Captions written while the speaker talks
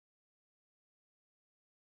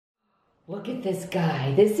Look at this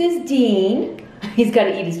guy. This is Dean. He's got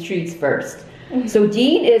to eat his treats first. So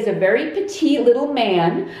Dean is a very petite little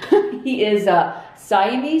man. He is a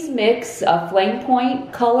Siamese mix, a flame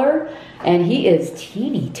point color, and he is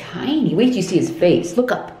teeny tiny. Wait till you see his face.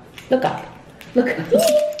 Look up. Look up. Look up.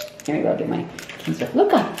 There you go. Get my keys.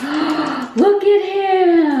 Look up. Look at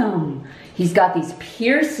him. He's got these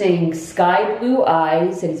piercing sky blue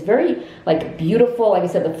eyes, and he's very like beautiful. Like I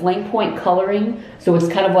said, the flame point coloring. So it's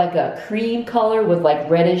kind of like a cream color with like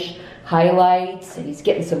reddish highlights, and he's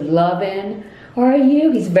getting some love in. Are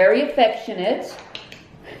you? He's very affectionate.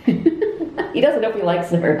 He doesn't know if he likes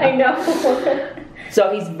her. I know.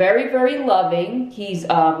 So he's very, very loving. He's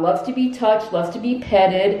loves to be touched, loves to be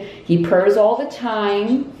petted. He purrs all the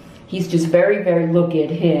time. He's just very, very, look at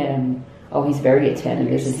him. Oh, he's very attentive,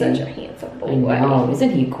 isn't he? Such a handsome boy. I know,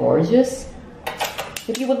 isn't he gorgeous?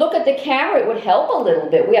 If you would look at the camera, it would help a little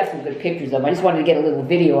bit. We have some good pictures of him. I just wanted to get a little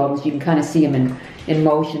video of him so you can kind of see him in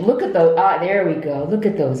motion. Look at those, there we go. Look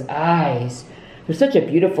at those eyes. They're such a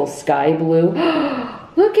beautiful sky blue.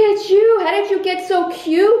 Look at you. How did you get so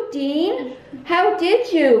cute, Dean? How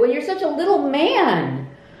did you? And you're such a little man.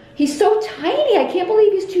 He's so tiny. I can't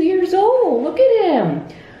believe he's 2 years old. Look at him.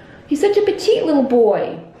 He's such a petite little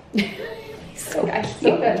boy. So I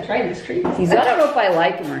still gotta try these treats. I don't know if I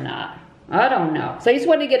like him or not. I don't know. So I just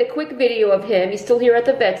wanted to get a quick video of him. He's still here at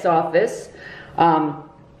the vet's office.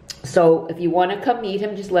 So if you want to come meet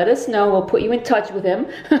him, just let us know. We'll put you in touch with him.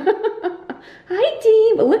 Hi,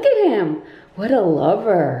 Dean. But look at him. What a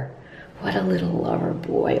lover. What a little lover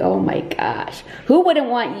boy. Oh my gosh. Who wouldn't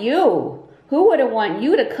want you? Who wouldn't want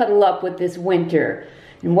you to cuddle up with this winter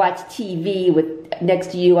and watch TV with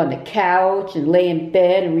next to you on the couch and lay in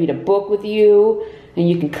bed and read a book with you, and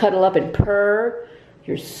you can cuddle up and purr?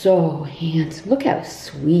 You're so handsome. Look how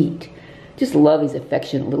sweet. Just love these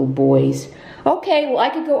affectionate little boys. Okay, well, I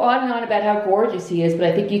could go on and on about how gorgeous he is, but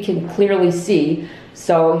I think you can clearly see.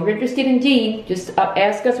 So if you're interested in Dean, just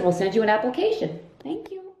ask us and we'll send you an application.